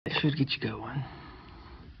Should get you going.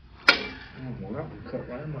 Oh, well, that one cut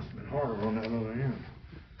right. It must have been harder on that other end.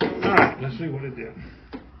 All right, let's see what it did.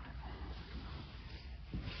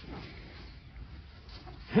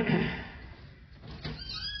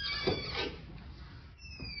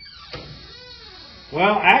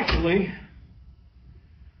 Well, actually,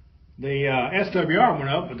 the SWR went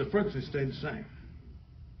up, but the frequency stayed the same.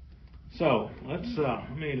 So let's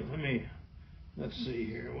let's see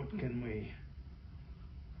here. What can we?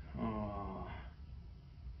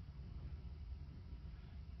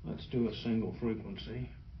 Let's do a single frequency,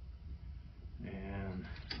 and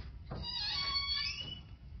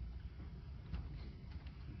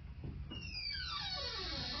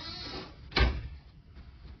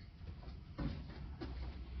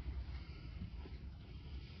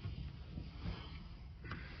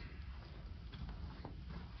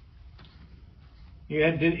you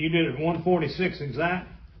did it 146 exact.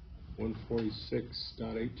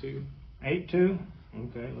 146.82. 82.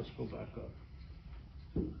 Okay, let's go back up.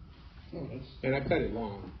 Oh, that's And I cut it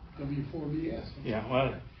long. W4BS. Yeah,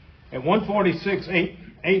 well, at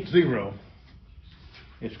 146.80,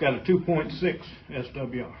 it's got a 2.6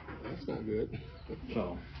 SWR. That's not good.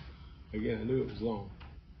 So, Again, I knew it was long.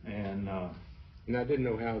 and I didn't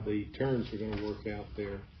know how the turns were going to work out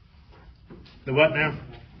there. the what now?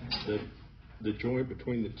 The joint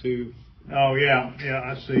between the two. Oh yeah,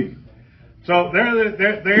 I see. So there's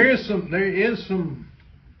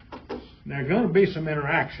going to be some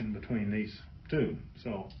interaction between these two.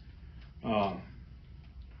 So, and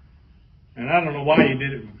I don't know why you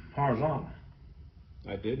did it horizontal.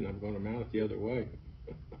 I didn't. I'm going to mount it the other way.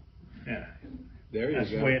 Yeah. There you That's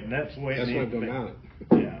go. the way that's the way That's it why needs I'm to going be. to mount it.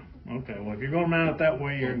 Yeah. Okay. Well, if you're going to mount it that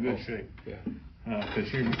way, you're in good shape. Yeah.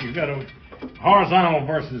 Because you've got a horizontal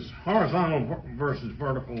versus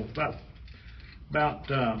vertical is about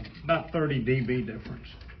 30 dB difference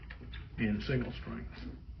in signal strength,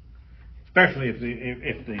 especially if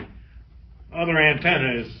the other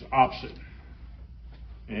antenna is opposite.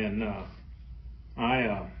 And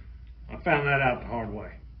I found that out the hard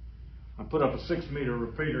way. I put up a 6-meter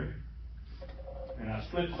repeater, and I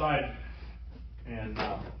split sided. And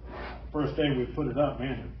first day we put it up,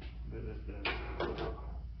 man, the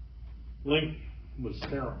link was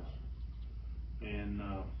terrible. And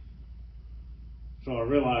so I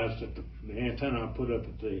realized that the antenna I put up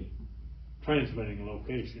at the transmitting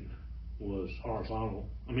location was horizontal.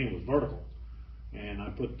 I mean, it was vertical. And I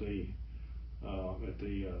put the at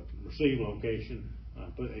the receive location,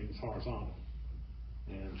 it was horizontal.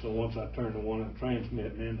 And so once I turned the one at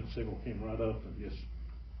transmit, man, the signal came right up and just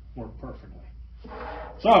worked perfectly.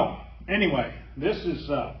 So anyway, this is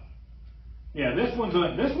this one's a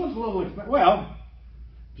little expensive. Well,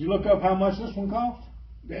 did you look up how much this one costs?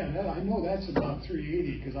 Yeah, I know that's about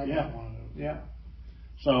 380 because I got one of those. Yeah.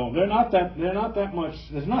 So they're not that much.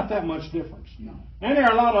 There's not that much difference. No. And there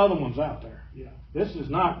are a lot of other ones out there. Yeah. This is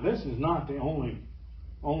not the only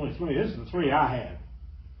three. This is the three I had.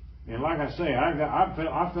 And like I say,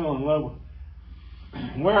 I fell in love with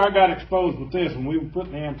where I got exposed with this when we were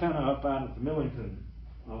putting the antenna up out at the Millington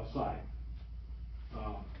site.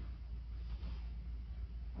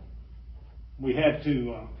 We had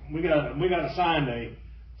to we got assigned a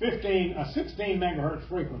 16 megahertz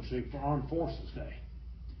frequency for Armed Forces Day.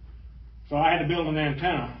 So I had to build an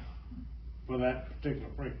antenna for that particular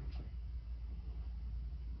frequency.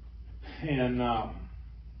 And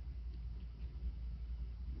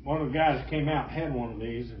one of the guys came out and had one of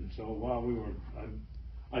these, and so while we were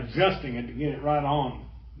adjusting it to get it right on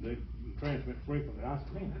the transmit frequency, I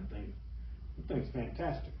said, man, that thing's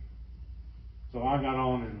fantastic. So I got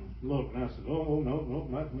on and looked, and I said, oh, no,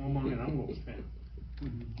 that's more money than I'm going to spend.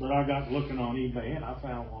 But I got looking on eBay, and I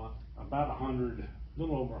found one about a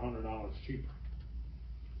little over $100 cheaper.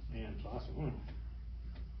 And so I said,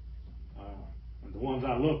 and the ones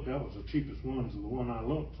I looked at was the cheapest ones of the one I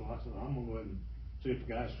looked. So I said, I'm going to go ahead and see if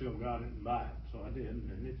the guy still got it and buy it. So I did,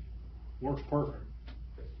 and it works perfect.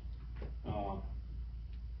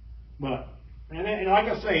 But like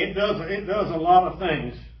I say, it does a lot of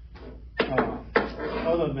things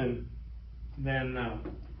other than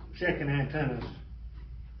checking antennas.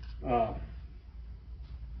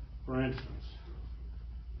 For instance,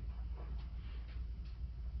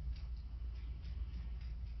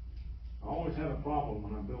 I always had a problem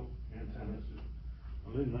when I built antennas.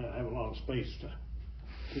 I didn't have a lot of space to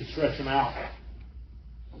stretch them out.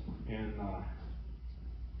 And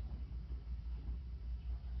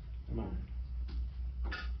come on.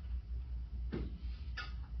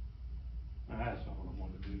 That's not what I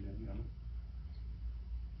want to do.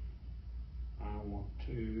 I want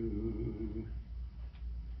to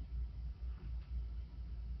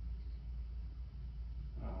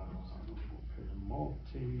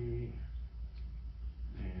T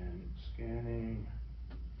and scanning.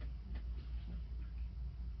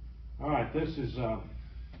 All right, this is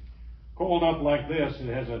coiled up like this.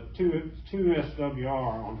 It has a 2 SWR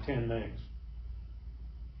on 10 megs.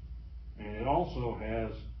 And it also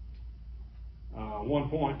has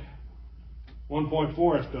 1.4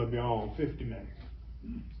 SWR on 50 megs.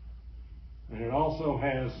 And it also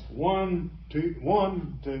has 1 to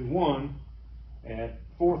 1 at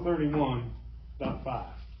 431.5.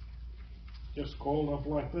 Just coiled up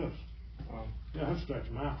like this. Yeah, let's stretch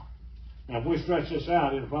them out. Now, if we stretch this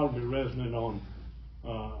out, it'll probably be resonant on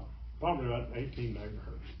probably about 18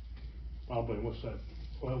 megahertz. Probably, what's that,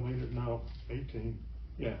 12 meters? No, 18.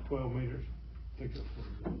 Yeah, 12 meters. I think that's what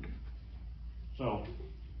it is. So,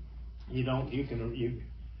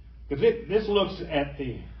 because this looks at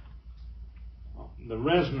the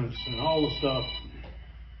resonance and all the stuff,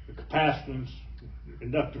 the capacitance,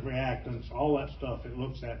 inductive reactance, all that stuff it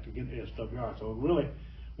looks at to get the SWR. So it really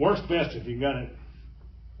works best if you got it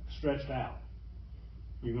stretched out.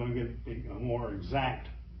 You're going to get a more exact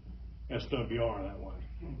SWR that way.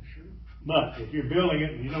 Oh, sure. But if you're building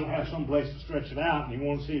it and you don't have some place to stretch it out and you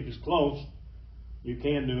want to see if it's close, you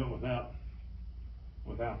can do it without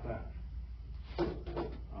that.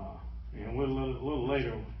 And a little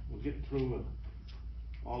later, we'll get through with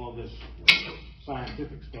all of this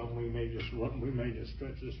scientific stuff. We may just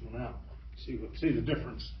stretch this one out, see the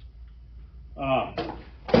difference.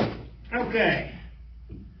 Okay.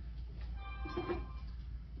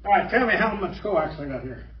 All right, tell me how much coax I got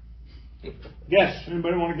here. Guess.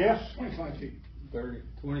 Anybody want to guess? 25 feet. 30,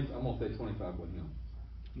 20, I'm gonna say 25 with him.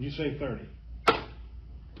 You say 30.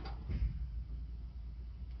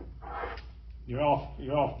 You're off a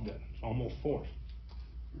bit. It's almost 40.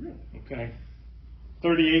 Really? Okay.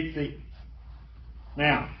 38 feet.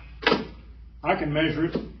 Now, I can measure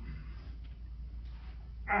it. All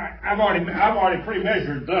right, I've already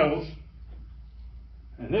pre-measured those,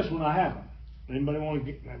 and this one I haven't. Anybody want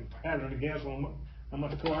to hazard a guess on how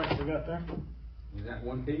much coax we got there? Is that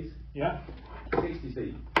one piece? Yeah. 60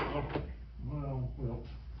 feet. Okay. Well, we'll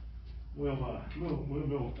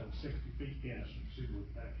go with that 60 feet guess and see what it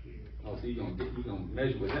actually is. Oh, so you're gonna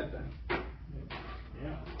measure with that thing?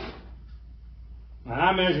 Yeah. Now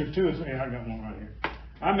I measured 2 or 3. I got one right here.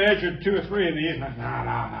 I measured 2 or 3 of these. And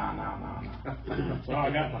no. So I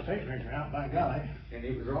got my tape measure out. By golly. And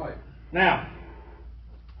it was right. Now,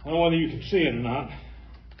 I don't know whether you can see it or not.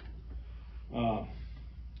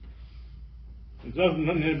 It doesn't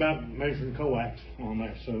nothing about measuring coax on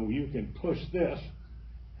there. So you can push this,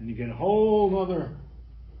 and you get a whole other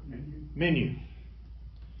menu.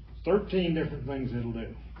 13 different things it'll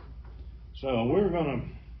do. So we're going to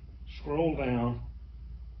scroll down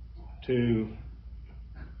to,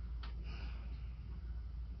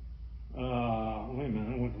 wait a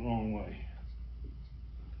minute, I went the wrong way.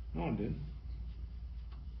 No, I didn't.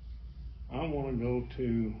 I want to go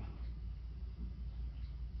to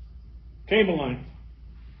cable length.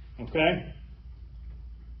 Okay?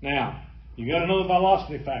 Now, you got another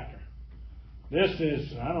velocity factor. This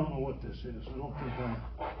is, I don't know what this is. I don't think I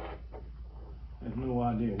have no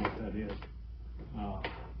idea what that is.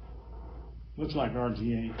 Looks like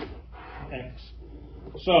RG8X.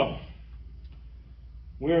 So,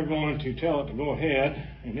 we're going to tell it to go ahead,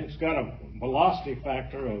 and it's got a velocity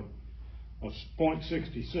factor of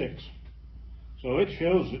 0.66. So it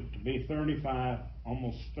shows it to be 35,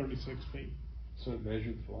 almost 36 feet. So it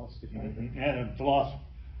measured the velocity factor. At a velocity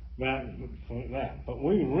value for that. But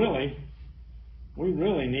we really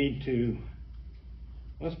need to,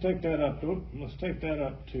 let's take that up to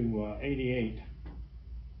 88,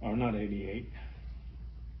 or not 88,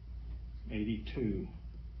 82.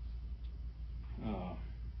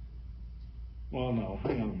 Well, no,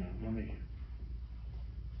 hang on a minute. Let me.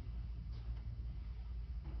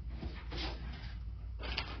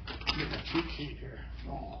 Get my cheat sheet here.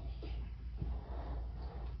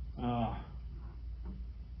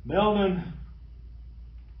 Belden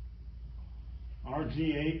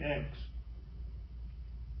RG8X.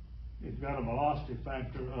 It's got a velocity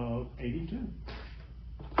factor of 82.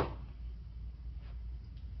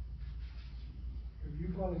 If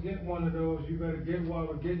you're gonna get one of those, you better get one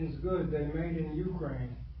with Getting's Good. They made in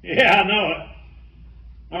Ukraine. Yeah, I know it.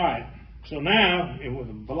 All right. So now, with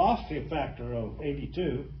a velocity factor of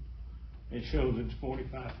 82, it shows it's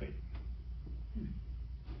 45 feet.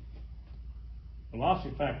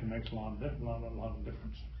 Velocity factor makes a lot of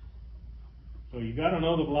difference. So you got to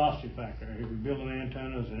know the velocity factor. If you're building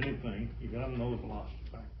antennas or anything, you got to know the velocity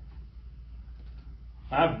factor.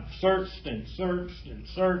 I've searched and searched and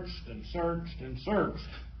searched and searched and searched.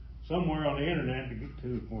 somewhere on the internet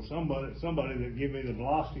for somebody that give me the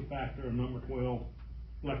velocity factor of number 12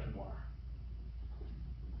 electric wire.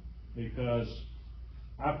 Because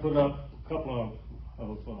I put up a couple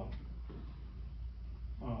of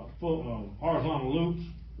horizontal loops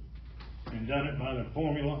and done it by the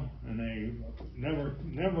formula, and they never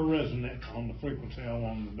resonate on the frequency I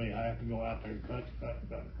want them to be. I have to go out there and cut.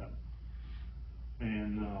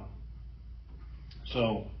 And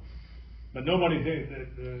but nobody did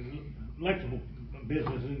the electrical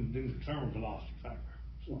business didn't determine velocity factor.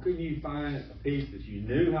 Well, couldn't you find a piece that you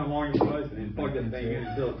knew how long it was and then plug that thing in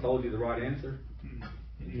until it told you the right answer?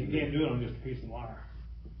 You can't do it on just a piece of wire.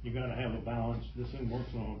 You gotta have a balance. This thing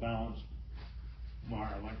works on a balanced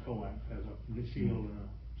wire like coax, has a shield and a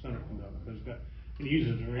center conductor. It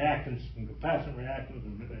uses the reactance and capacitance reactance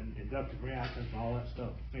and inductive reactance and all that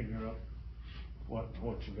stuff to figure out what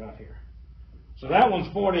you got here. So that one's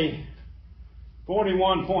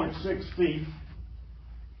 41.6 feet.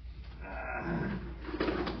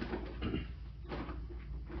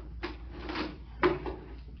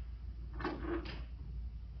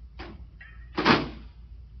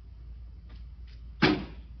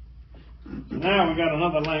 Now we got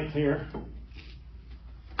another length here.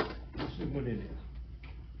 Let's see what it is.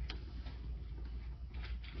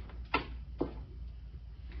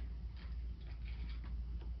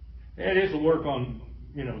 And this will work on,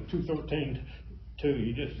 213 too.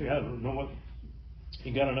 You just gotta know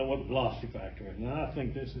what the velocity factor is. Now I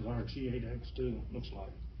think this is our G8X2, looks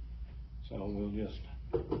like. So we'll just,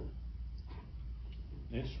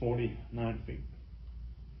 it's 49 feet.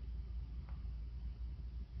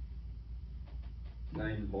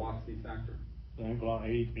 Same velocity factor. Same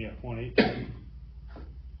velocity, 0.8.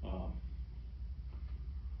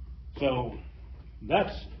 So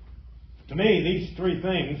that's, to me, these three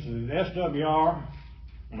things, the SWR,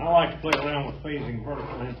 and I like to play around with phasing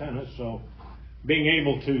vertical antennas, so being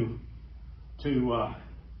able to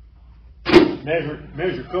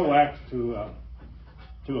measure coax to a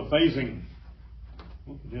phasing,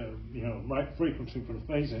 right frequency for the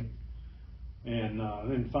phasing, and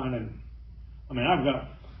then finding. I mean,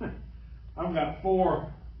 I've got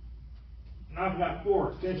four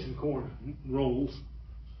extension cord rolls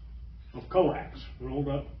of coax, rolled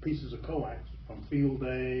up pieces of coax from field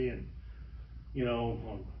day, and a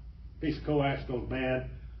piece of coax goes bad.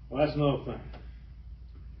 Well, that's another thing.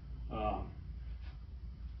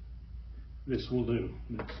 This will do.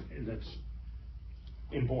 That's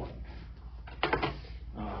important.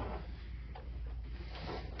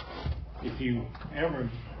 If you ever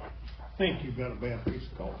think you've got a bad piece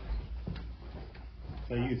of coax,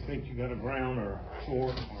 say you think you got a ground or a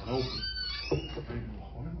short or an open,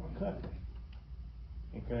 we'll cut it.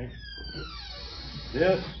 Okay?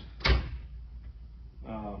 This,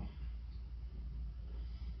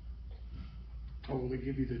 will they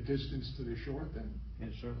give you the distance to the short then?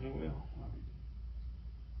 it certainly will.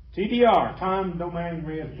 TDR, time domain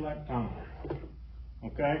reflect time.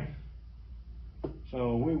 Okay?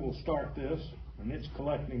 So we will start this, and it's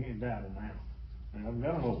collecting in data now. And I've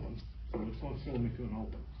got an open, so it's going to show me to an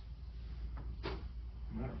open.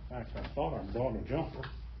 Matter of fact, I thought I brought a jumper.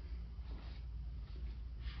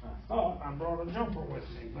 With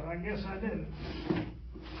me, but I guess I didn't.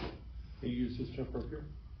 You use this jumper up here?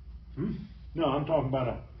 No, I'm talking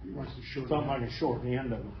about He wants to short. something like a short, the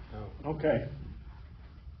end of it. Oh. Okay.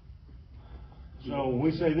 So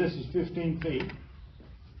we say this is 15 feet.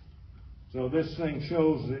 So this thing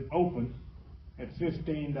shows it open at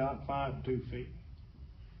 15.52 feet.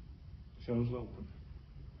 Shows open.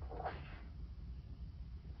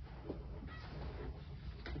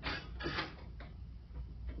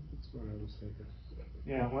 That's what I was thinking.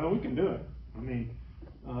 Yeah, well, we can do it. I mean,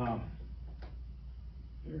 can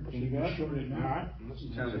you got it? Short it now. All right. Let's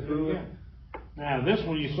Trying to do prove it. again. Now, this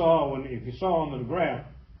one you saw, if you saw on the graph,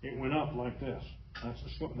 it went up like this. That's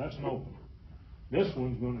an open. This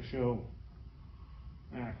one's going to show,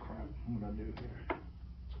 crap, what did I do here?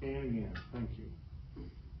 Scan again, thank you.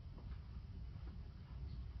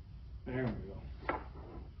 There we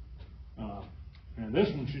go. And this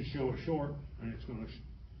one should show a short, and it's going to,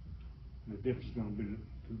 the dip is going to be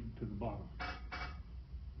to the bottom.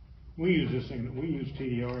 We use this thing, we use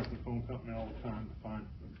TDR at the phone company all the time to find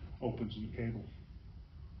opens in the cable.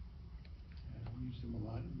 We use them a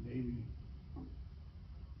lot in Navy.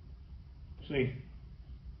 See,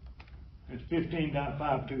 it's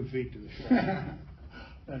 15.52 feet to the shore.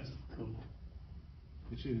 That's cool.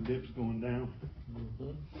 You see the dips going down?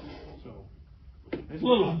 So, it's a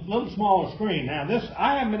little smaller screen. Now this,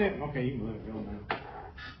 I haven't been able, okay, you can let it go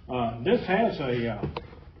now. This has a,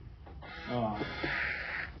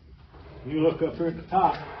 you look up here at the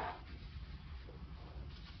top,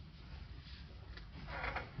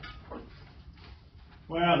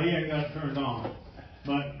 Well, he ain't got it turned on,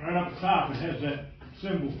 but right up the top, it has that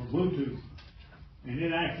symbol for Bluetooth. And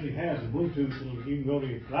it actually has a Bluetooth so that you can go to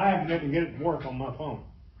your, I haven't been able to get it to work on my phone.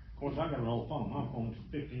 Of course, I got an old phone, my phone's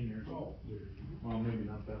 15 years old. Well, maybe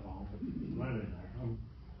not that long, but right in there.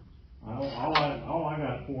 All I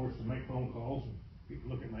got for is to make phone calls and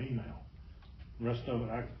look at my email. The rest of it,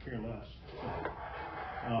 I could care less.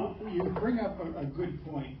 You bring up a good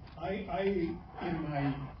point. I, in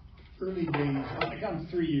my early days, like I'm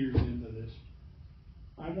 3 years into this,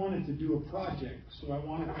 I wanted to do a project, so I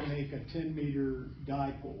wanted to make a 10-meter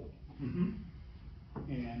dipole.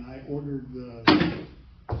 And I ordered the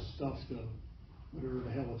stuff, whatever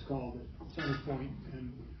the hell it's called, at Centerpoint,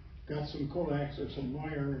 and got some coax or some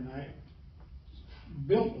wire, and I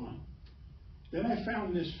built one. Then I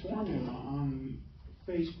found this formula on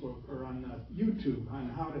Facebook or on YouTube on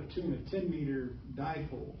how to tune a 10-meter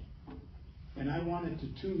dipole. And I wanted to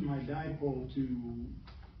tune my dipole to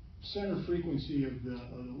center frequency of the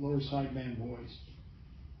lower sideband voice.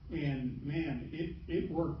 And man,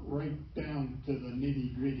 it worked right down to the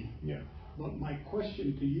nitty gritty. Yeah. But my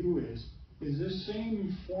question to you is this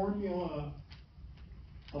same formula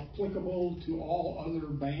applicable to all other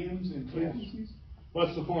bands and frequencies?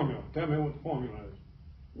 What's the formula? Tell me what the formula is.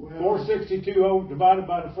 Well, 462 divided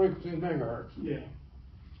by the frequency in megahertz. Yeah.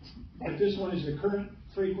 But this one is the current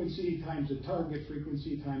frequency times the target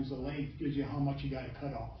frequency times the length gives you how much you got to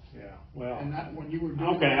cut off. Yeah. Well. And that when you were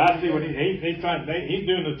doing Okay, I see what he's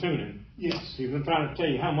doing the tuning. Yes. He's been trying to tell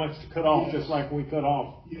you how much to cut off, Yes. just like we cut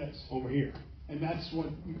off Yes. over here. And that's what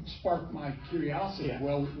sparked my curiosity. Yeah.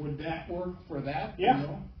 Well, would that work for that? Yeah. You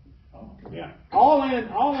know? Oh, okay. Yeah. All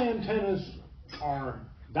antennas are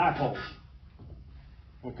dipoles.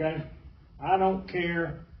 Okay? I don't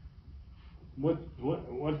care what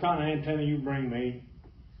kind of antenna you bring me,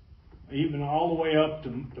 even all the way up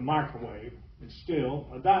to microwave, it's still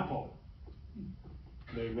a dipole.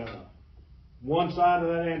 They've got one side of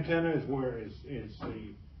that antenna is where is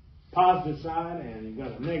the positive side, and you've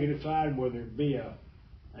got a negative side, whether it be a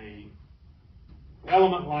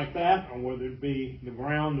element like that, or whether it be the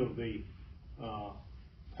ground of the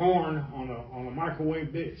horn on a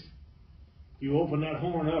microwave dish. You open that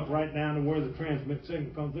horn up right down to where the transmit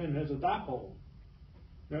signal comes in, there's a dipole.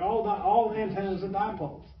 They're all antennas are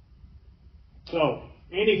dipoles. So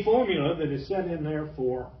any formula that is set in there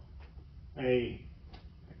for a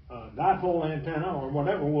dipole antenna or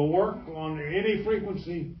whatever will work on any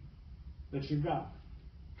frequency that you've got.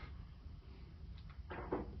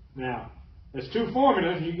 Now, there's two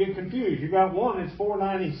formulas and you get confused. You got one that's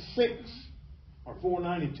 496 or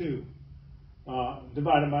 492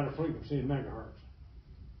 divided by the frequency in megahertz.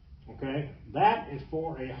 Okay? That is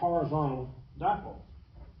for a horizontal dipole.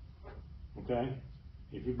 Okay?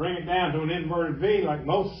 If you bring it down to an inverted V like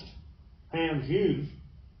most hams use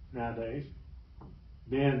nowadays,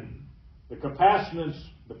 then the capacitance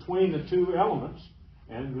between the two elements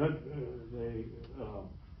and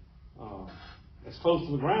as close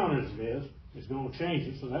to the ground as it is going to change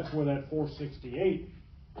it. So that's where that 468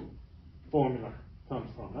 formula comes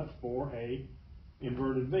from. That's for a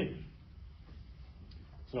inverted V.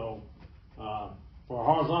 So for a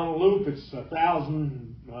horizontal loop, it's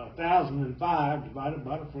 1,005 divided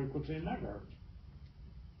by the frequency in megahertz.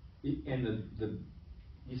 And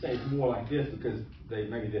you say it's more like this because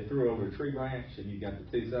maybe they threw over a tree branch and you got the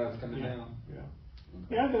two sides coming down. Yeah.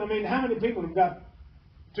 Yeah, I mean, how many people have got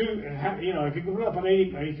two? If you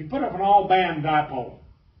put up an all band dipole,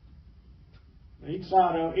 each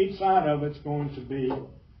side of it's going to be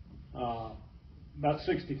about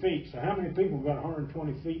 60 feet. So how many people have got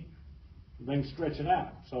 120 feet? They can stretch it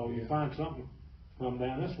out. So you find something come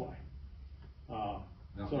down this way. So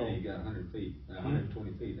you got 100 feet,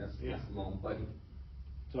 120 feet. That's a long way.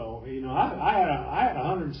 So I had a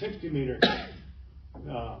 160 meter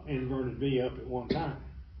inverted V up at one time,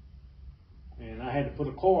 and I had to put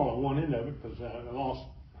a coil on one end of it because I lost.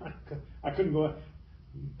 I couldn't go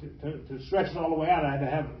to stretch it all the way out. I had to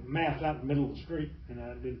have it mapped out in the middle of the street, and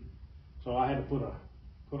I didn't. So I had to put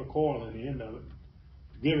a coil in the end of it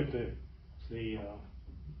to give it the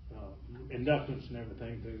inductance and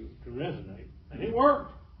everything to resonate, and it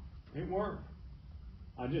worked. It worked.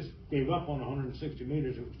 I just gave up on 160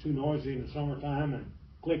 meters. It was too noisy in the summertime and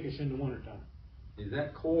clickish in the wintertime. Is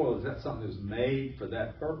that coil, is that something that's made for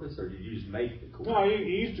that purpose, or did you just make the coil? No, you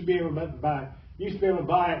used to be able to buy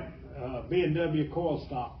B&W coil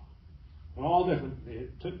stock. They're all different.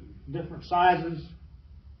 It took different sizes,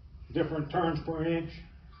 different turns per inch,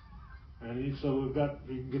 and so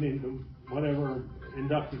you can get into whatever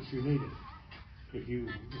inductance you needed. If you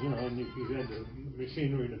and if you had the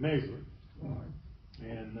machinery to measure it.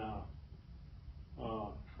 And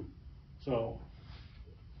So,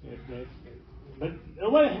 but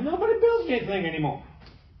nobody builds anything anymore.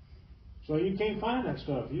 So you can't find that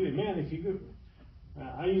stuff. If you could,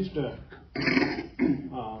 I used to,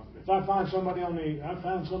 if I found somebody on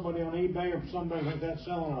eBay or somebody like that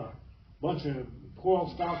selling a bunch of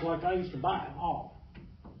coil stock, like I used to buy them all.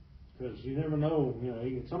 Because you never know,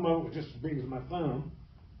 some of it was just as big as my thumb,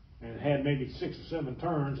 and it had maybe 6 or 7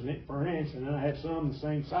 turns per inch, and then I had some the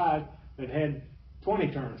same size that had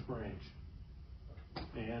 20 turns per inch.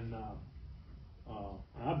 And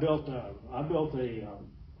I built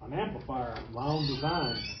an amplifier of my own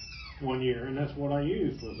design one year, and that's what I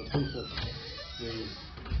used, was a piece of the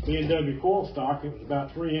B&W coil stock. It was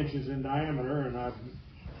about 3 inches in diameter, and I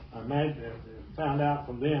found out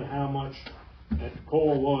from then how much that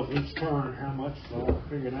coil was each turn, how much, so I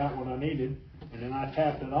figured out what I needed, and then I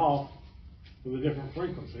tapped it off to the different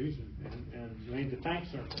frequencies and made the tank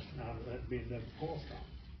circuit out of that B&W coil stock.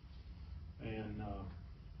 And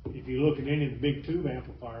if you look at any of the big tube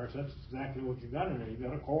amplifiers, that's exactly what you got in there. You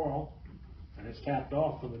got a coil, and it's tapped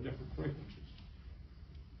off for the different frequencies,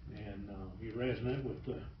 and you resonate with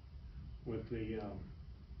the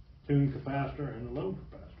tune capacitor and the load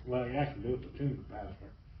capacitor. Well, you actually do it with the tune capacitor.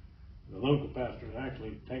 The load capacitor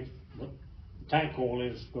actually takes what the tank coil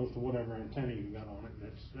goes to whatever antenna you got on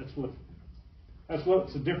it. That's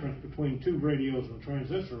what's the difference between tube radios and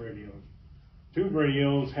transistor radios. Tube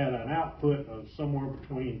radios had an output of somewhere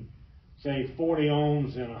between, say, 40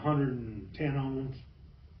 ohms and 110 ohms,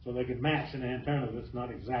 so they could match an antenna that's not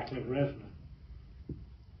exactly resonant.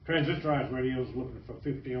 Transistorized radios are looking for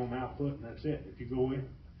 50 ohm output, and that's it. If you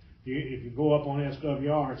go up on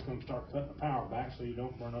SWR, it's going to start cutting the power back, so you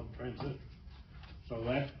don't burn up transistors. So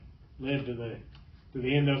that led to the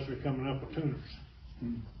industry coming up with tuners.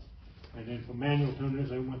 And then from manual tuners,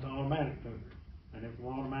 they went to automatic tuners. And then from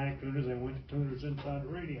automatic tuners, they went to tuners inside the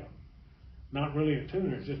radio. Not really a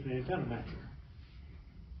tuner, it's just an antenna matcher.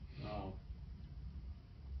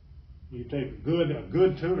 You take a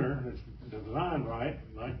good tuner that's designed right,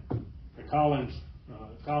 like the Collins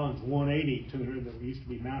 180 tuner that used to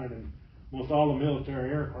be mounted in most all the military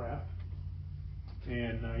aircraft,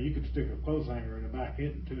 and you could stick a clothes hanger in the back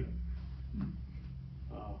end and tune it.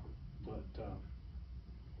 But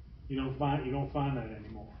you don't find that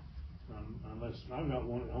anymore. Unless I've got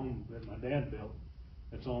one at home that my dad built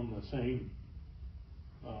that's on the same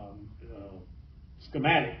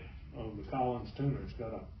schematic of the Collins tuner. It's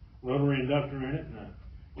got a rotary inductor in it and an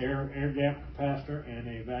air gap capacitor and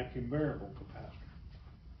a vacuum variable capacitor.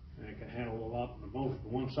 And it can handle a lot of both.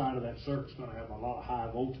 One side of that circuit's going to have a lot of high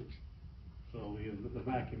voltage. So the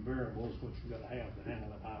vacuum variable is what you've got to have to handle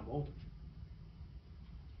that high voltage.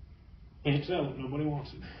 Can't sell it. Nobody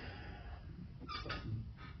wants it.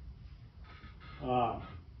 All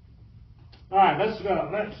right, let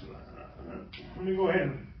me go ahead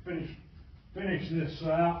and finish this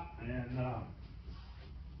out, and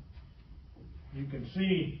you can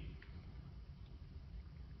see,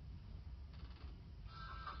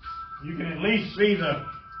 you can at least see the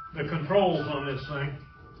controls on this thing.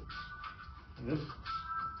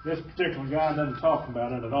 This particular guy doesn't talk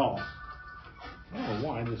about it at all. I don't know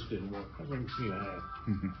why this didn't work. I think see that.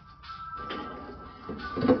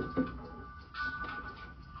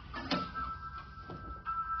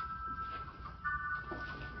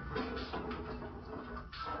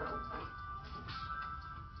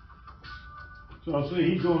 So I'll see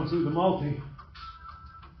he's going through the multi.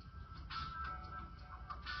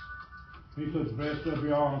 He puts the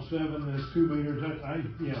SWR on 7, there's 2 meters.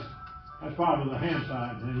 That's probably the hand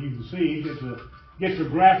side. And you can see he gets a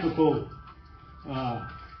graphical of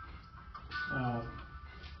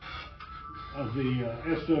the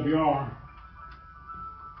SWR.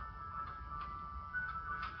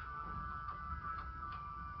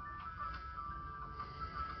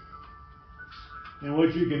 And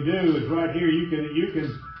what you can do is right here, you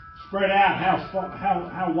can spread out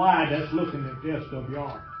how wide that's looking at the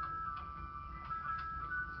SWR.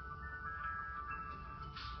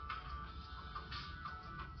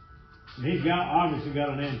 And he's obviously got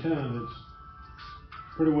an antenna that's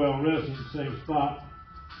pretty well rested in the same spot,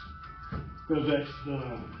 because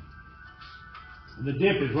the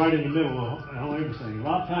dip is right in the middle of everything. A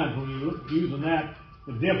lot of times when you're using that,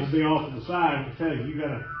 the dip will be off to the side, and tell you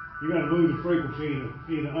gotta move the frequency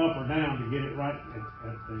either up or down to get it right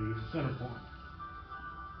at the center point.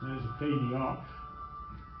 There's a TDR.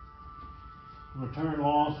 Return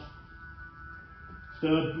loss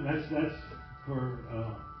stud. That's for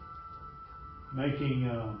making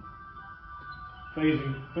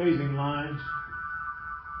phasing lines.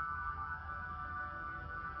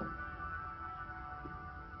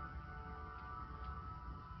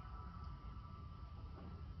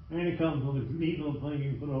 And it comes with a neat little thing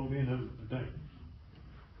you can put over the end of it to protect it.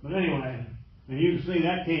 But anyway, and you can see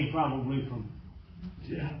that came probably from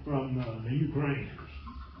the Ukraine.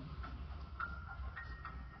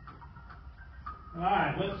 All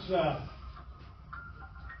right, let's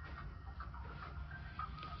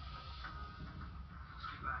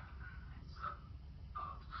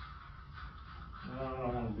no, I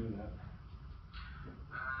don't want to do that.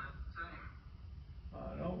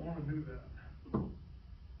 I don't want to do that.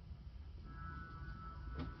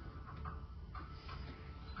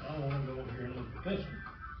 I want to go over here and look at this one.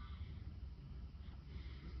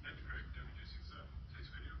 That's correct. WJ6 today's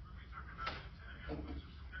video, we're going to be talking about antenna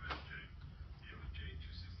from MFJ, the MFJ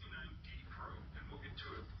 269D Pro, and we'll get to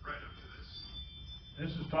it right after this.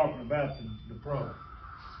 This is talking about the Pro.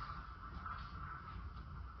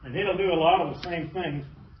 And it'll do a lot of the same things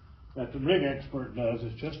that the rig expert does.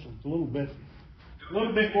 It's just a little bit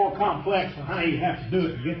more complex on how you have to do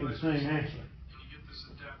it to get to the same answer. And you get this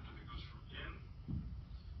adapter that goes from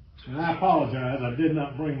in. And I apologize, I did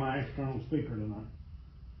not bring my external speaker tonight.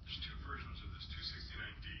 There's two versions of this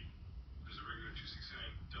 269D. There's a regular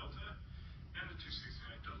 269 Delta and the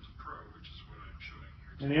 269 Delta Pro, which is what I'm showing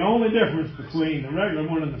here. And the only difference between the regular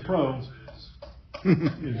one and the Pro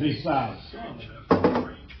is these sizes.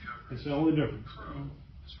 It's the only difference.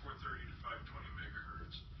 It's 430 to 520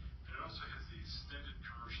 megahertz, and it also has the extended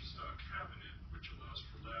commercial stock cabinet, which allows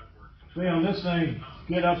for lab work. See, on this thing,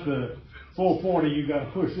 get up to 440, you got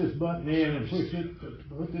to push this button in and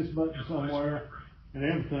put this button somewhere and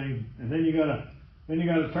everything, and then you got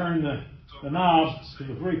to turn the knob to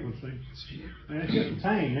the frequency, and it's just a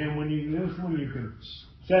pain. And when you this one, you can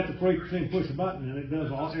set the frequency and push a button, and it does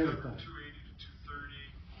all everything. 280 to 230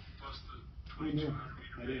 plus the 2200 meter.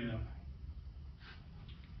 I didn't know.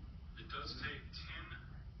 It does take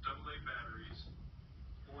 10 AA batteries,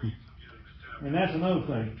 or you can get an adapter. And that's another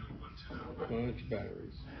thing. To a 110 Bunch of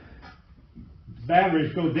batteries.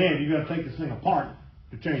 Batteries go dead, you got to take this thing apart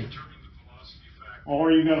to change it, determine the velocity factor.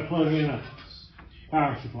 or you got to plug in a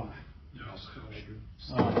power supply. It also helps you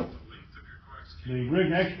Uh, the length of your coax The cable.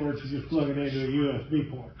 rig experts, you just plug it into a USB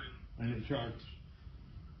port, and it charges.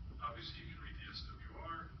 Obviously, you can read the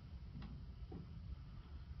SWR,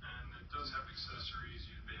 and it does have accessories.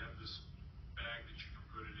 They have this bag that you can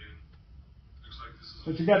put it in. Looks like this is.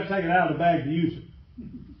 But you got to take it out of the bag to use it.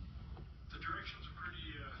 The directions are pretty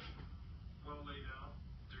well laid out.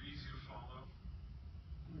 They're easy to follow.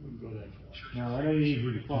 No, that ain't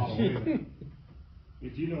easy to follow. either.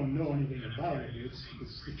 If you don't know anything about it, it's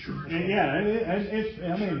true. And yeah, it's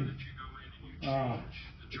I mean, That you go in and you uh, change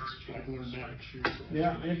the charging. Like automatic shoes.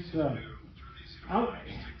 yeah, it's It's really easy to follow. You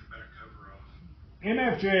take the back cover off.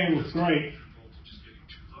 NFJ was great, Your voltage is getting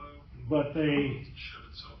too low. but they Shut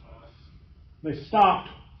itself off. stopped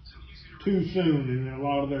It's an easy to too soon in a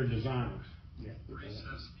lot of their designs.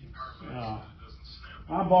 recess the power button so that it doesn't snap.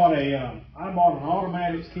 I bought an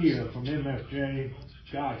automatic Kia from MFJ,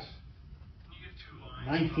 gosh, You get two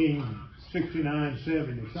lines. 1969,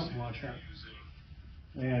 70, something like that.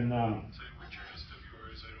 And Tell you what your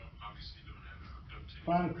SWR is. I obviously don't have it hooked up to.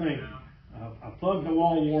 final thing, I plugged the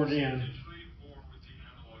wall wart in, Digitally or with the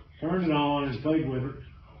analog. turned it on, and played with it.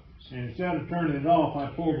 And instead of turning it off, I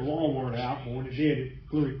pulled the wall wart out, but when it did, it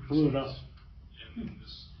blew it up. And then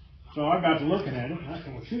this So I got to looking at it, and I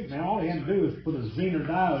said, well, shoot, now all he had to do is put a Zener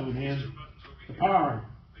diode in the power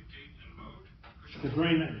the gate and mode. to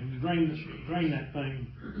drain that thing.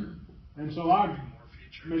 And so I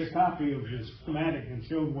made a copy of his schematic and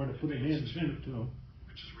showed where to put it in and sent it to him.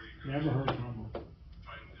 Which is where you go Never heard from him. find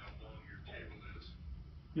how long your cable is.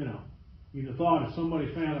 You know, you'd have thought if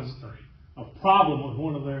somebody found a problem with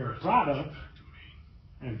one of their products Back to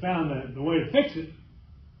main. and found the way to fix it,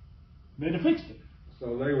 they'd have fixed it.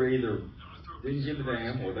 So they were either didn't give a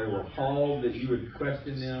damn, or they were appalled that you would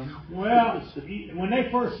question them. Well, when they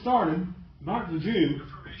first started, Martin Jew,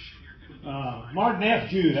 Martin F.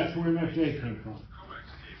 Jew, that's where MFJ came from.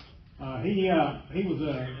 He was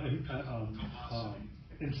a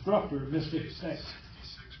instructor at Mississippi State,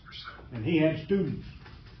 66%. and he had students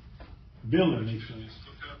building these things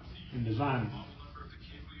Look up the and designing them. model number of the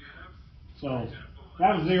cable you have. So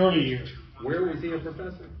that was the early years. Where was he a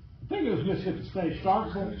professor? I think it was Mississippi State,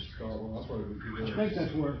 Starkville. Starkville, that's what it would be. I think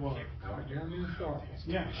that's where it was. Right down in Starkville.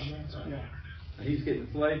 Yeah, yeah. And he's getting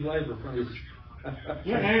slave labor from his.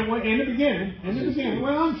 Yeah, and in the beginning,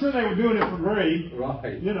 well, I'm sure they were doing it for grade.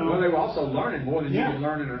 Right. You know. Well, they were also learning more than Yeah. you can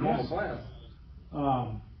learn in a normal Yes. class.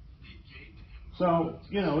 So,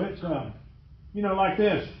 it's, like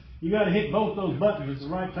this. You gotta hit both those buttons at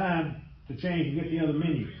the right time to change and get the other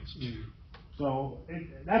menu. So,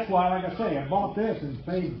 that's why, like I say, I bought this and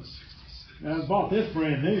paid I bought this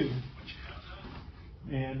brand new, What you have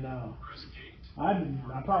done, and press gate,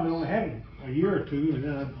 I probably only had it a year or two, and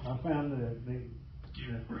then I found that they,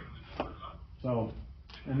 bring the number up, so,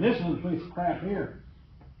 and this little piece of crap here,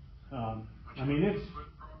 I mean, put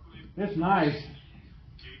properly, it's nice.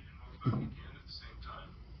 gate and move back again at the same time.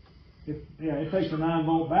 Yeah, it takes a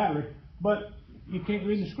 9-volt battery, but you can't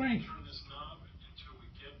read the screen. Turn this knob until we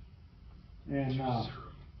get And, to 0.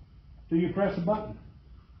 do you press a button?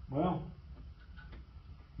 Well,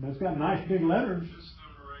 it's got nice big letters, This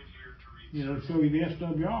number right here to read. you know, to show you the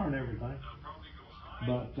SWR and everything. It'll probably go high,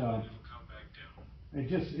 But, and it'll come back down.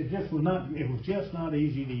 it was just not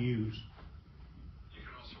easy to use. You can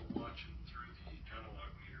also watch it through the analog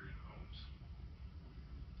meter in ohms.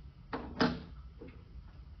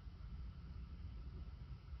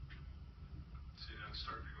 See, now it's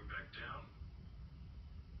starting to go back down.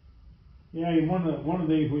 Yeah, one of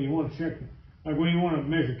these where you want to check, like when you want to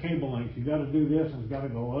measure cable length, you gotta do this and it's gotta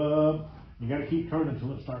go up. You gotta keep turning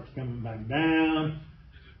until it starts coming back down.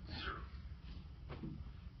 It is 0.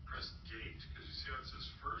 Press gate, because you see how it says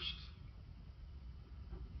first?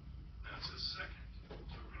 Now it says second.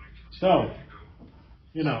 So we're gonna continue So, to go.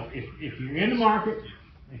 you know, if you're in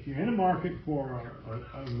the market for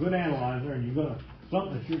a good analyzer and you're gonna,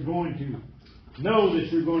 something that you're going to know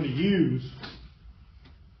that you're going to use,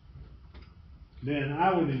 then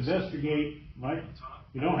I would investigate, like,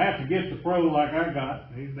 you don't have to get the Pro like I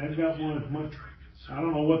got. They've got one that's much, I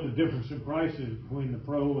don't know what the difference in price is between the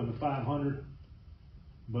Pro and the 500,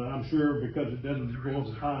 but I'm sure because it doesn't go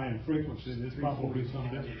as high in frequency, there's probably some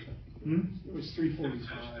difference. It was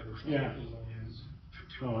 345 or something. Yeah.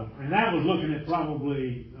 So, and that was looking at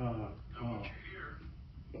probably,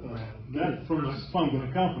 that's from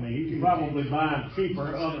the company. You can probably buy them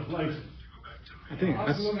cheaper other places. I think I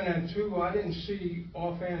was that's, looking at two, I didn't see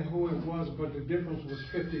offhand who it was, but the difference was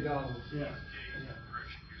 $50. Yeah.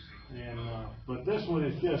 And, but this one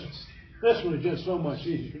is just so much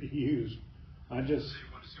easier to use. I just,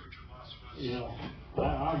 you know,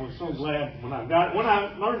 I was so glad when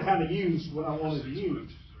I learned how to use what I wanted to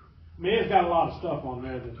use. I mean, it's got a lot of stuff on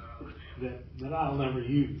there that I'll never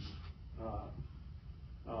use.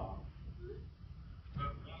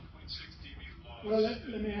 Well,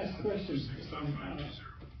 let me ask a question,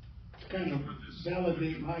 to kind of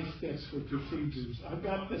validate my steps for procedures. I've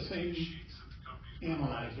got the same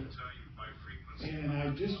analyzer, and I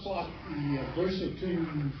just bought the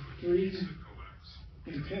VersaTune 3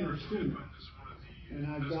 antenna tuner, and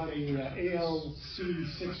I've got a ALC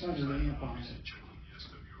 600 amp on it.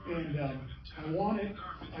 And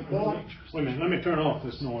I bought Wait a minute, let me turn off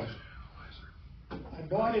this noise. I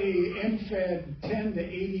bought a MFED 10 to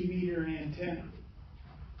 80 meter antenna.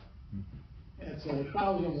 It's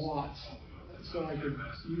 1,000 watts, so I could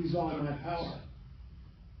use all my power.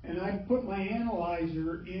 And I put my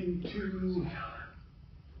analyzer into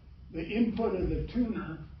the input of the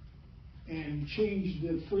tuner and changed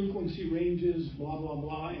the frequency ranges, blah, blah,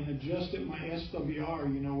 blah, and adjusted my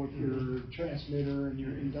SWR, you know, with your transmitter and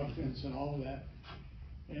your inductance and all of that.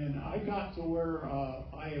 And I got to where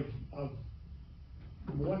I have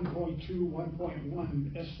 1.2,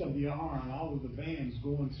 1.1 SWR on all of the bands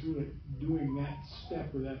going through it, doing that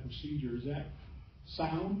step or that procedure. Is that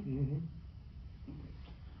sound? Mm-hmm.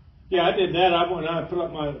 Yeah, I did that. I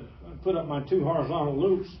put up my 2 horizontal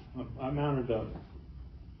loops. I mounted a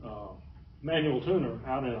manual tuner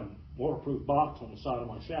out in a waterproof box on the side of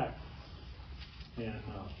my shack, and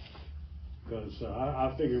because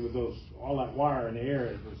I figured with all that wire in the air,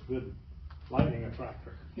 it was good lightning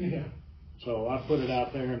attractor. Yeah. So I put it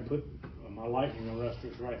out there and put my lightning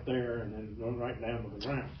arresters right there, and then run right down to the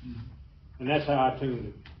ground. And that's how I tuned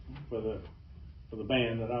it for the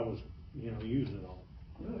band that I was, you know, using it on.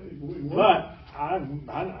 But I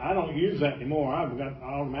don't use that anymore. I've got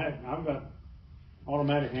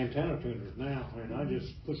automatic antenna tuners now, and I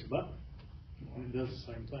just push a button and it does the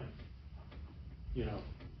same thing. You know,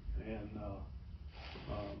 and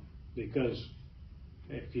because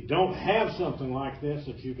if you don't have something like this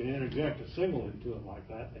that you can interject a signal into it like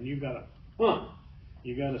that, then you gotta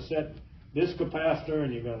set this capacitor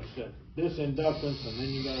and you gotta set this inductance, and then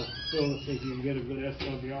you gotta fill to see if you can get a good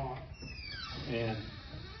SWR. And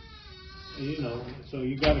you know, so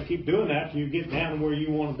you gotta keep doing that till you get down to where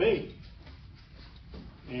you want to be.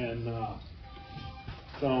 And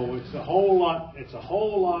so it's a whole lot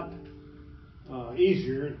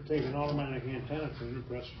easier to take an automatic antenna tuner,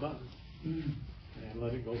 press a button, and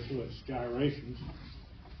let it go through its gyrations.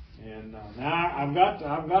 And now I've got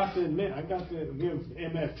to admit, I got to give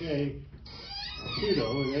MFJ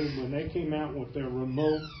kudos. When they came out with their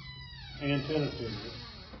remote antenna tuner,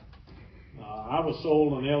 I was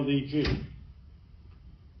sold an LDG,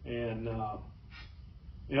 and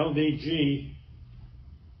LDG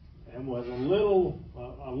and was a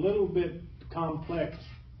little bit complex.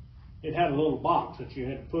 It had a little box that you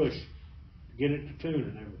had to push to get it to tune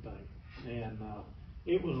and everything, and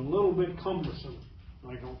it was a little bit cumbersome,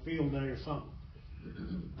 like on field day or something,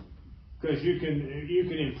 because you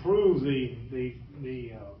can improve the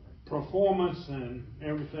performance and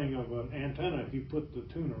everything of an antenna if you put the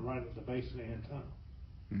tuner right at the base of the antenna.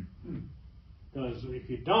 Because if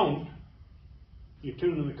you don't, you're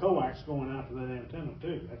tuning the coax going out to that antenna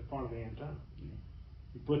too. That's part of the antenna.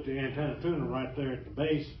 You put the antenna tuner right there at the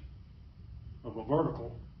base of a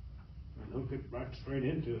vertical and hook it right straight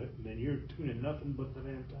into it, and then you're tuning nothing but that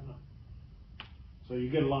antenna. So you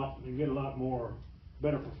get a lot more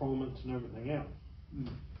better performance and everything else.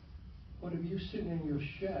 But if you're sitting in your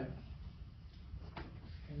shed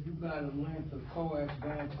and you got a length of coax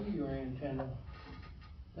going to your antenna,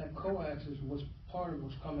 that coax is what's part of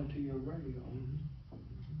what's coming to your radio.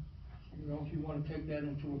 Don't you want to take that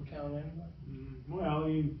into account anyway? Well,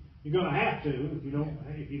 you're going to have to if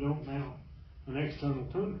you don't mount an external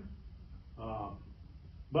tuner.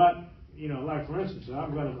 But like for instance,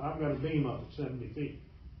 I've got a beam up at 70 feet,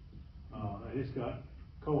 and it's got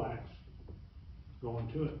coax going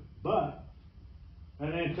to it. But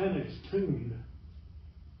that antenna is tuned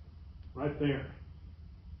right there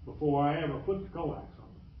before I ever put the coax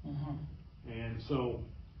on it. And so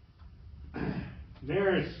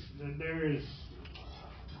there is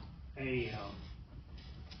a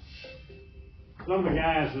some of the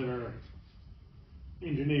guys that are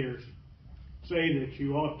engineers say that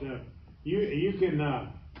you ought to you can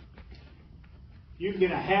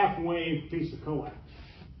get a half wave piece of coax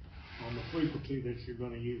on the frequency that you're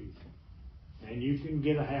going to use, and you can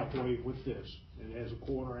get a half wave with this. It has a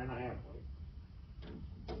quarter and a half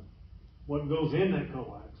wave. What goes in that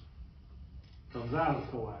coax comes out of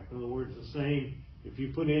the coax. In other words, the same. If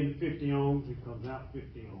you put in 50 ohms, it comes out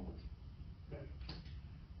 50 ohms. Okay.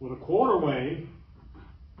 With a quarter wave,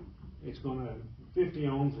 it's going to 50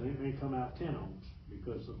 ohms, and it may come out 10 ohms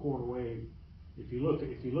because the quarter wave. If you look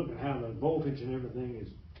at how the voltage and everything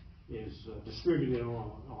is distributed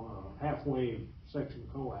on a half wave section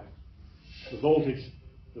coax, the voltage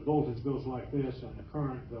goes like this, and the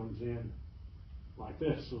current goes in like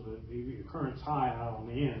this, so that the current's high out on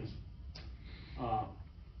the ends.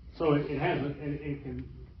 So it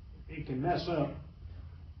can mess up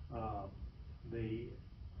the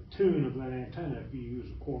tune of that antenna if you use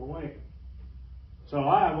a quarter wave. So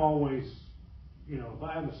I have always, if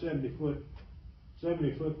I have a 70 foot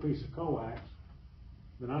piece of coax,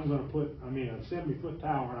 then I'm going to put, a 70-foot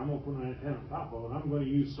tower, and I'm going to put an antenna on top of it. I'm going to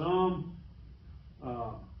use some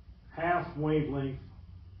half wavelength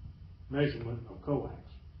measurement of coax.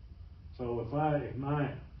 So I've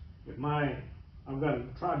got a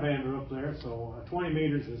tri-bander up there, so 20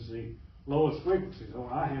 meters is the lowest frequency. So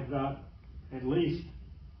I have got at least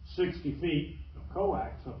 60 feet of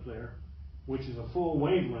coax up there, which is a full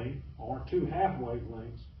wavelength or two half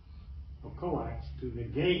wavelengths of coax to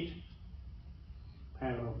negate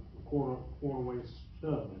having a quarter wave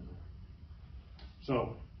stub in there.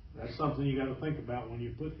 So that's something you got to think about when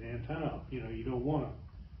you put the antenna up. You don't want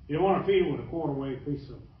to feed it with a quarter wave piece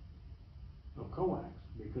of coax,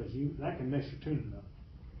 because that can mess your tuning up.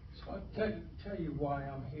 So I'll tell you why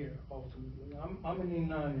I'm here ultimately. I'm an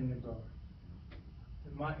E9 in the garden.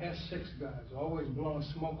 And my S6 guys are always blowing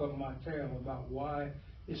smoke up my tail about why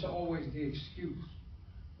it's always the excuse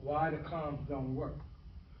why the comms don't work.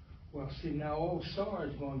 Well, see, now old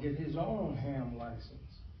Sarge going to get his own ham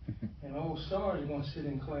license. And old Sarge is going to sit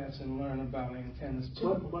in class and learn about antennas too.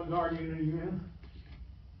 What guard unit are you in?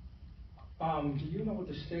 Do you know what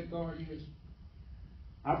the state guard is?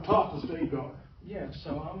 I've taught the state guard. Yeah,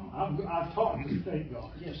 so I've taught the state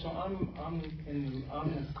guard. Yeah, so I'm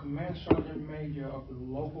the command sergeant major of the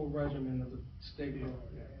local regiment of the state guard,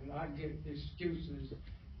 and I get excuses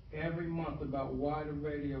every month about why the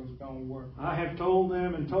radios don't work. I have told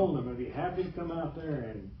them, I'd be happy to come out there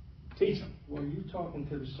and teach them. Well, you talking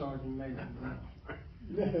to the sergeant major now.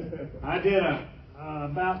 I did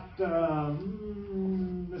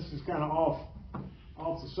this is kind of off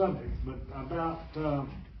the subject, but about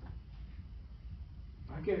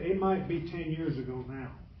it might be 10 years ago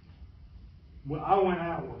now. Well, I went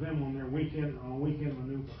out with them on their weekend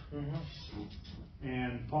maneuver,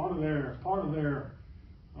 and part of their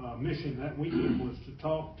mission that weekend was to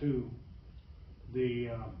talk to the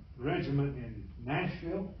regiment in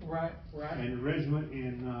Nashville, right, and the regiment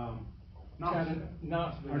in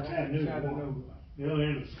Chattanooga, the other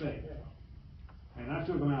end of the state. Yeah. And I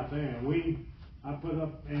took them out there, and we I put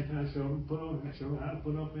up antennas, showed them how to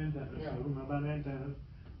put up antennas, Yeah. showed them about antennas.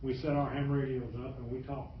 We set our ham radios up and we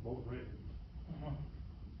talked to both radios. Uh-huh.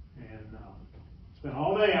 And, spent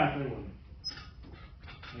all day out there with them.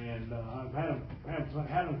 And, I've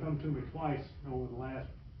had them come to me twice over the last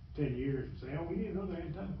 10 years and say, oh, we need another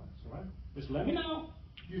antenna. So just let me know.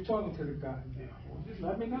 You're talking to the guy now. Well, just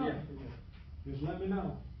let me know. Yeah. Just let me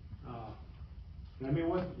know. Let me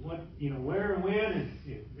what, where and when, and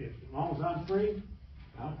if, as long as I'm free,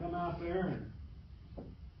 I'll come out there and,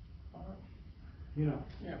 All right.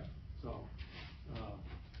 So,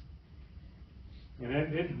 Yeah.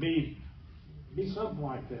 and it'd be something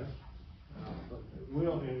like this. But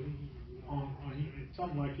we'll, on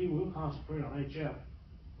something like you, we'll concentrate on HF.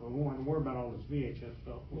 We won't have to worry about all this VHF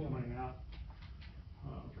stuff. We'll bring out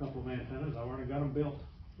a couple of antennas. I've already got them built.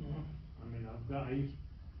 Mhm. I mean,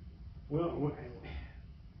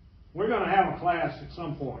 we're gonna have a class at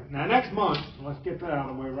some point. Now, next month, let's get that out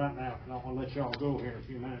of the way right now, because I wanna let y'all go here in a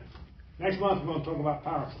few minutes. Next month, we're gonna talk about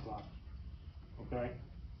power supplies, okay?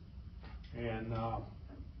 And,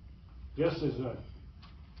 just as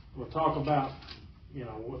we'll talk about,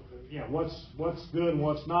 what's good and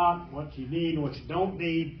what's not, what you need and what you don't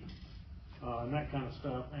need, and that kind of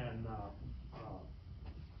stuff, and,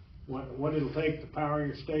 what it'll take to power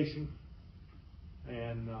your station,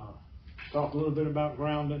 and, talk a little bit about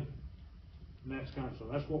grounding, and that kind of stuff.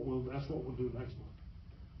 That's what we'll do next month.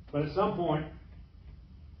 But at some point,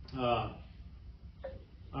 I'm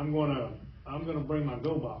gonna bring my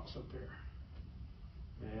Go Box up here,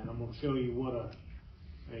 and I'm gonna show you what a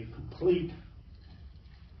complete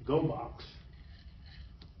Go Box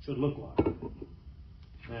should look like.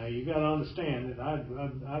 Now you got to understand that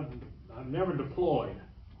I've never deployed,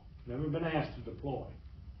 never been asked to deploy,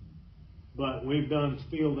 but we've done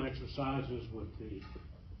field exercises with the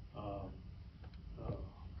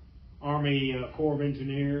Army Corps of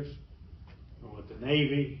Engineers, with the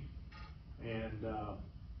Navy, and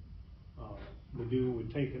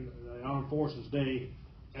we've taken the Armed Forces Day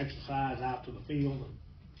exercise out to the field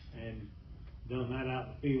and done that out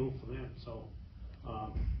in the field for them. So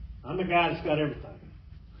I'm the guy that's got everything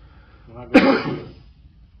when I go to the field.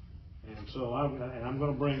 And so I'm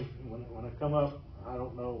going to bring, when I come up, I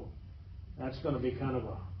don't know, that's going to be kind of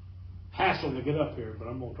a hassle to get up here, but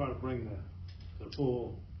I'm going to try to bring the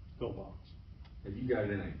full Go Box. Have you got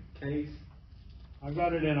it in a case? I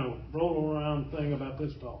got it in a roll around thing about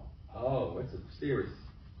this tall. Oh, that's a serious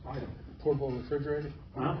item. Portable refrigerator?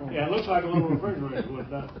 Huh? Yeah, it looks like a little refrigerator with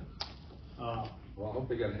that. Well, I hope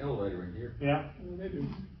they got an elevator in here. Yeah, They do.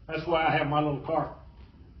 that's why I have my little cart.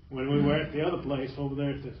 When we were at the other place over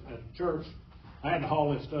there at the church, I had to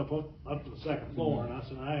haul this stuff up to the second floor, and I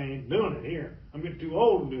said, I ain't doing it here. I'm getting too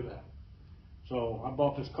old to do that. So I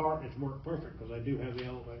bought this cart, and it's worked perfect because I do have the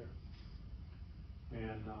elevator.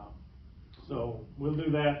 And so we'll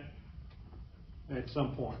do that at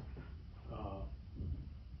some point.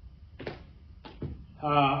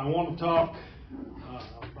 I want to talk.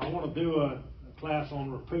 I want to do a class on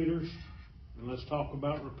repeaters, and let's talk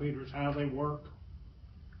about repeaters, how they work.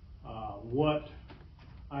 What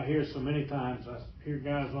I hear so many times, I hear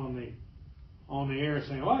guys on the air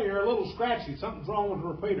saying, "Well, you're a little scratchy. Something's wrong with the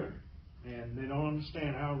repeater," and they don't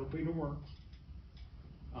understand how a repeater works,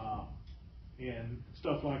 and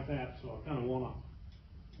stuff like that. So I kind of want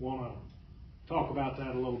to talk about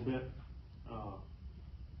that a little bit.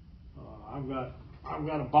 I've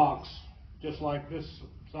got a box just like this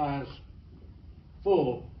size,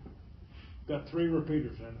 full. Got 3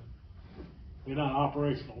 repeaters in it. They're not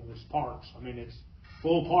operational. It's parts. I mean, it's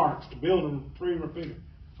full parts to build them 3 repeaters.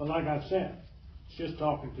 But like I said, just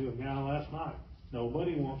talking to a guy last night.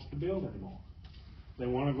 Nobody wants to build anymore. They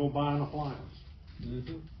want to go buy an appliance.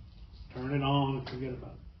 Mm-hmm. Turn it on and forget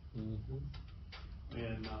about it. Mm-hmm.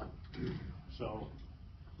 And so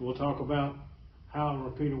we'll talk about how a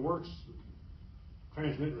repeater works.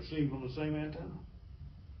 Transmit and receive on the same antenna.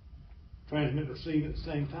 Transmit and receive at the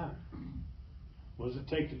same time. What does it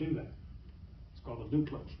take to do that? It's called a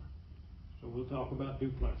duplexer. So we'll talk about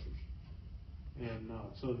duplexers. And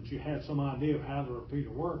so that you have some idea of how the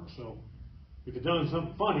repeater works. So if you've done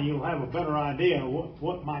something funny, you'll have a better idea of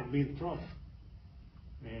what might be the trouble.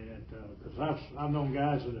 And because I've known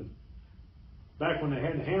guys that have, back when they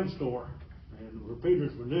had the ham store and the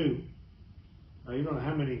repeaters were new, you don't know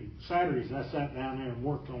how many Saturdays I sat down there and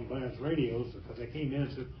worked on guys' radios because they came in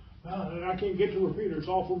and said, "Oh, I can't get to the repeater, it's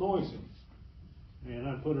awful noisy." And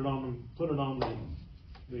I put it on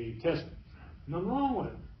the test. Nothing wrong with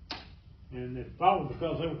it. And it's probably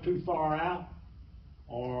because they were too far out,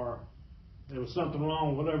 or there was something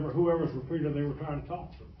wrong with whoever's repeater they were trying to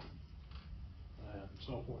talk to.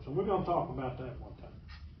 so forth. So we're gonna talk about that one time.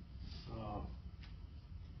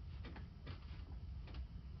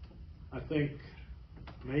 I think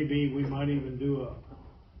maybe we might even do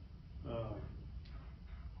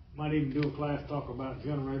a class talk about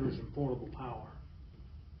generators and portable power.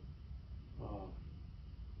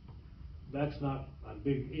 That's not a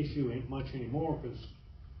big issue much anymore, because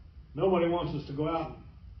nobody wants us to go out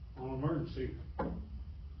on emergency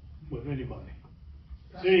with anybody.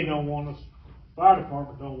 City don't want us, fire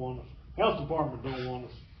department don't want us, health department don't want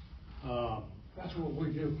us. That's what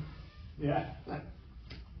we do. Yeah.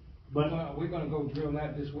 But, We're gonna go drill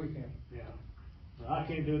that this weekend. yeah, I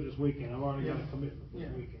can't do it this weekend, I've already got a commitment this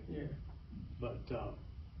Yeah, weekend. yeah. But,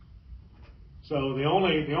 so the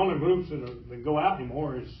only groups that go out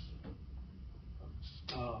anymore is,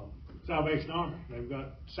 Salvation Army. They've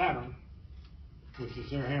got Saturn, which is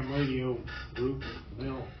their ham radio group.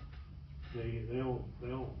 But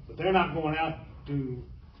they're not going out to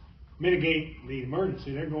mitigate the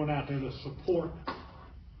emergency, they're going out there to support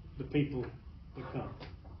the people that come.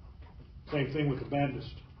 Same thing with the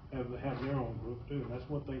Baptists, have their own group too, and that's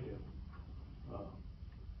what they do.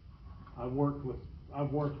 I've worked with,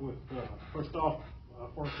 first off,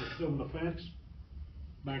 I've worked with civil defense,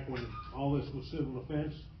 back when all this was civil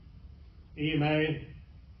defense, EMA,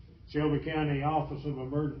 Shelby County Office of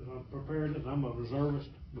Preparedness. I'm a reservist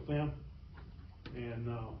with them, and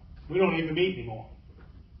we don't even meet anymore.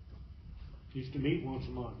 Used to meet once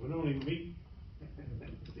a month. We don't even meet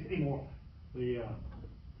anymore. The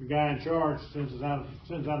guy in charge sends out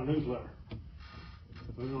a newsletter.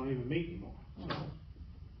 We don't even meet anymore.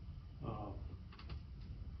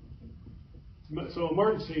 So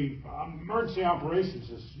emergency operations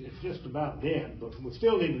is just about dead, but we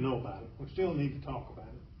still need to know about it. We still need to talk about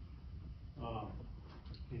it.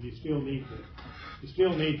 And you still need to,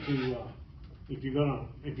 if you're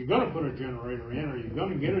gonna put a generator in, or you're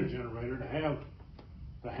gonna get a generator to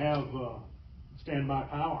have standby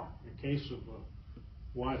power in case of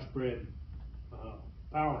widespread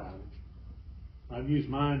power outage. I've used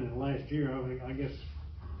mine in the last year. I guess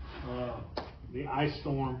the ice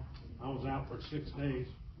storm, I was out for 6 days,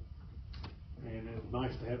 and it was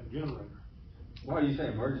nice to have a generator. Why do you say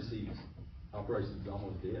emergency operations is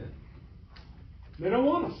almost dead? They don't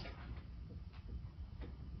want us.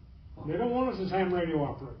 They don't want us as ham radio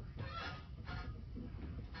operators.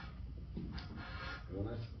 Well,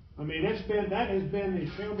 that's, I mean, that has been in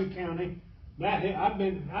Shelby County. I've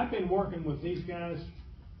been working with these guys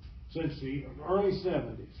since the early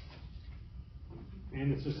 70s,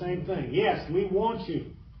 and it's the same thing. Yes, we want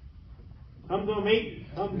you. Come to a meeting.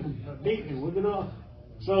 We're gonna,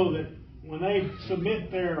 so that when they submit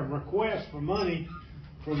their request for money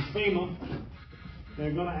from FEMA,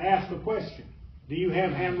 they're gonna ask the question: do you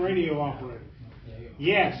have ham radio operators?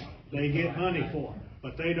 Yes, they get money for it,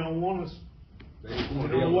 but they don't want us. they They don't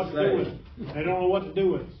know what to do with it. They don't know what to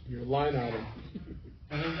do with it. Your line item.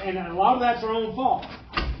 And a lot of that's their own fault.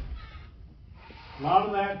 A lot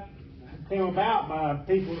of that came about by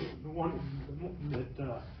people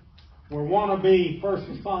that were wannabe first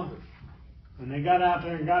responders, and they got out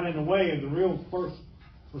there and got in the way of the real first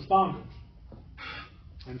responders.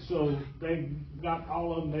 And so they got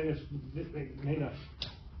all of them. They made a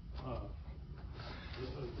the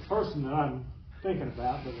person that I'm thinking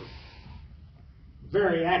about that was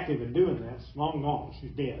very active in doing this, long gone.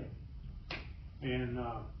 She's dead. And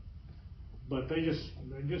but they just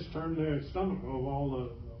turned their stomach over all the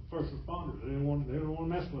first responders. They didn't want to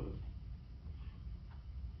mess with us.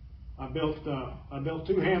 I built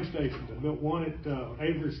 2 ham stations. I built one at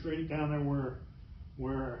Avery Street down there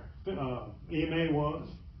where EMA was,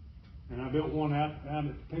 and I built one out at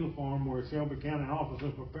the Pila Farm where Shelby County Office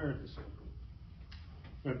of Preparedness is.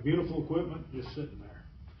 Got beautiful equipment just sitting there,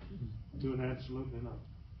 doing absolutely nothing.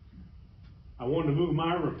 I wanted to move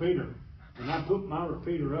my repeater, and I put my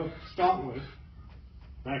repeater up to start with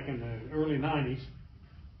back in the early 90s,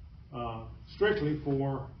 strictly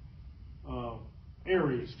for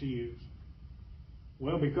areas to use.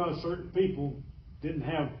 Well, because certain people didn't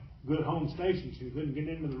have good home stations who couldn't get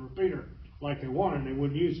into the repeater like they wanted, they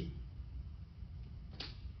wouldn't use it.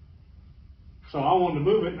 So I wanted to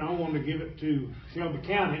move it, and I wanted to give it to Shelby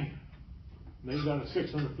County. They've got a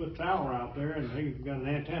 600-foot tower out there, and they've got an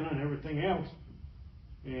antenna and everything else.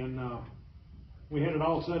 And we had it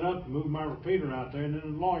all set up to move my repeater out there, and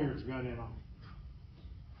then the lawyers got in on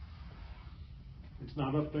it. It's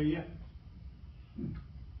not up there yet.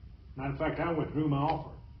 Matter of fact, I withdrew my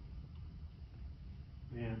offer.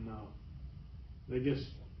 And they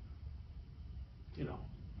just, it's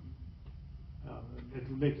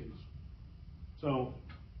ridiculous. So,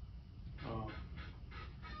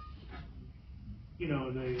 you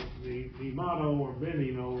know, the motto or been,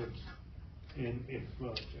 you know, it's, and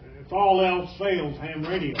if all else fails, ham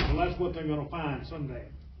radio. Well, that's what they're going to find someday.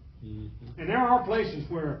 Mm-hmm. And there are places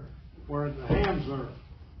where the hams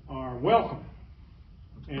are welcome,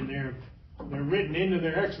 and they're written into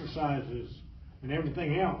their exercises and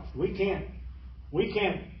everything else. We can't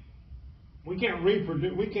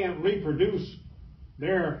reproduce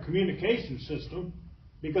their communication system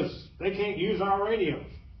because they can't use our radios.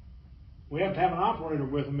 We have to have an operator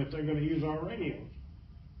with them if they're going to use our radios.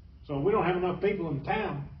 So we don't have enough people in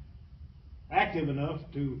town active enough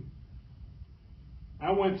to.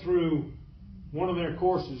 I went through one of their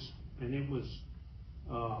courses, and it was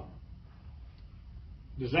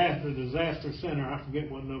disaster center. I forget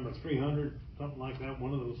what number, 300, something like that.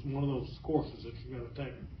 One of those courses that you got to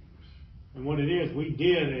take. And what it is, we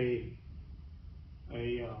did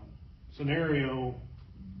a scenario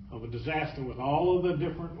of a disaster with all of the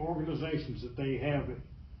different organizations that they have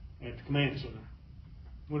at the command center.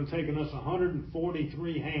 It would have taken us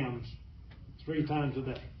 143 hams 3 times a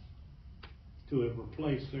day to have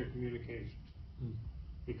replaced their communications.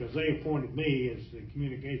 Because they appointed me as the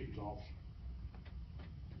communications officer.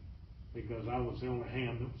 Because I was the only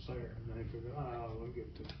ham that was there. And they figured, we'll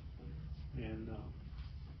get to it. And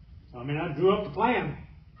so, I mean, I drew up the plan.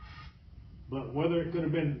 But whether it could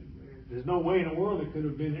have been, there's no way in the world it could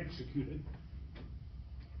have been executed.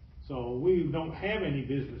 So we don't have any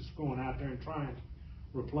business going out there and trying to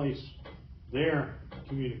replace their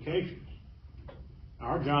communications.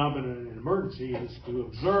 Our job in an emergency is to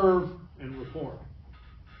observe and report.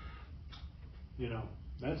 You know,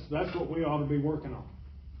 that's what we ought to be working on.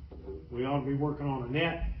 We ought to be working on a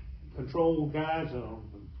net control, guys, on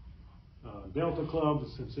Delta Club,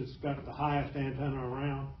 since it's got the highest antenna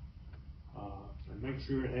around, and make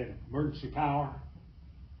sure it had emergency power.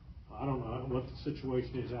 I don't know what the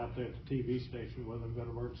situation is out there at the TV station, whether they've got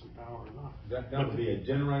emergency power or not. That would be a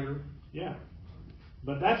generator? Yeah.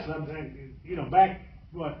 But that's something, you know, back,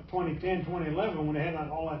 2010, 2011, when they had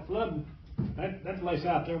all that flooding, that place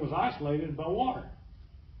out there was isolated by water.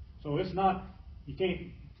 So it's not, you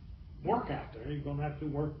can't work out there. You're going to have to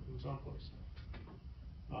work in someplace.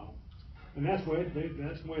 And that's the way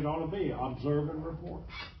it ought to be, observe and report.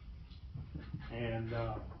 And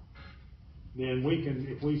then we can,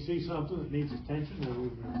 if we see something that needs attention, then we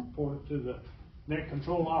can report it to the net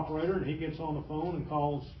control operator, and he gets on the phone and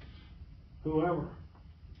calls whoever,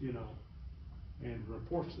 you know, and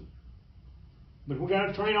reports it. But we got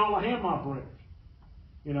to train all the ham operators.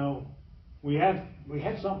 You know, we had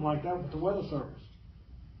something like that with the weather service.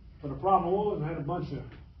 But the problem was we had a bunch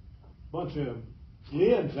of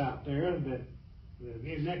lids out there that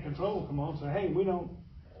the net control come on and say, hey, we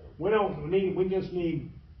just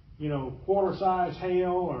need, you know, quarter size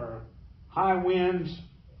hail or high winds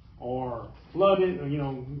or flooded, or, you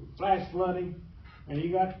know, flash flooding. And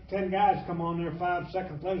you got 10 guys come on there 5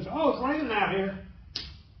 seconds later and say, oh, it's raining out here.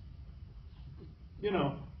 You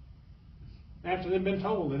know, after they've been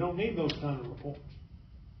told they don't need those kind of reports.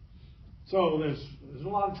 So there's a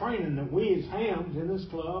lot of training that we as hams in this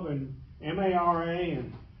club and MARA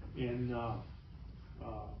and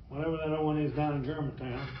whatever that other one is down in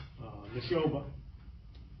Germantown, Neshoba,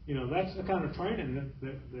 you know, that's the kind of training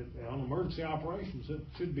that on emergency operations that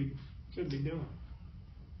should be doing.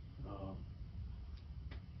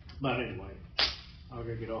 But anyway, I'm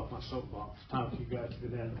gonna get off my soapbox. Time for you guys to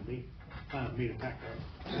go down to the meet. Time for me to pack up.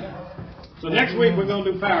 So next week we're gonna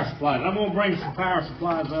do power supplies. I'm gonna bring some power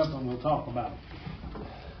supplies up and we'll talk about it.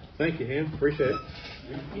 Thank you, Ham. Appreciate it.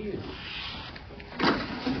 Thank you.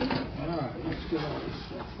 All right, let's get all this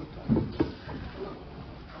stuff.